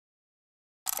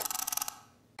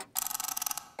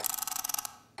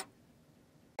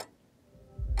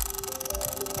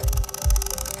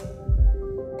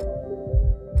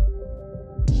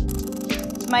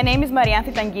My name is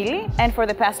Marjorie, and for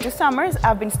the past 2 summers,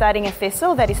 I've been studying a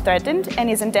thistle that is threatened and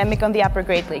is endemic on the upper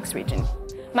Great Lakes region.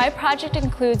 My project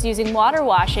includes using water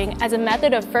washing as a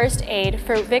method of first aid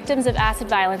for victims of acid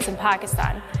violence in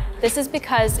Pakistan. This is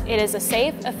because it is a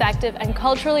safe, effective, and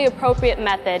culturally appropriate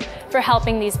method for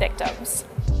helping these victims.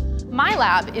 My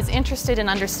lab is interested in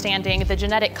understanding the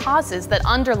genetic causes that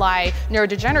underlie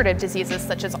neurodegenerative diseases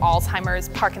such as Alzheimer's,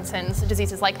 Parkinson's,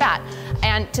 diseases like that.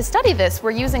 And to study this,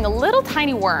 we're using a little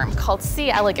tiny worm called C.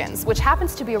 elegans, which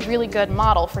happens to be a really good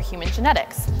model for human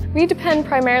genetics. We depend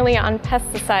primarily on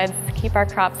pesticides to keep our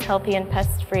crops healthy and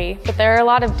pest-free, but there are a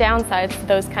lot of downsides to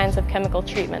those kinds of chemical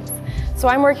treatments. So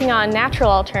I'm working on a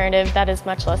natural alternative that is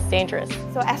much less dangerous.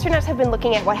 So astronauts have been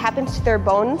looking at what happens to their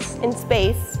bones in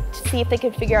space to see if they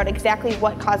could figure out exactly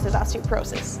what causes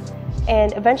osteoporosis.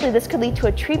 And eventually this could lead to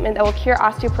a treatment that will cure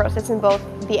osteoporosis in both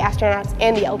the astronauts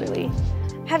and the elderly.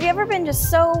 Have you ever been just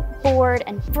so bored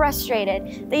and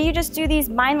frustrated that you just do these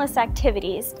mindless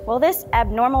activities? Well, this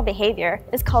abnormal behavior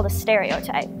is called a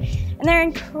stereotype, and they're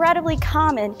incredibly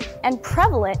common and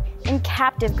prevalent in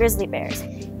captive grizzly bears.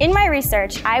 In my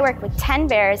research, I worked with 10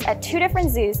 bears at 2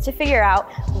 different zoos to figure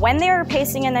out when they were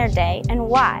pacing in their day and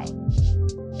why.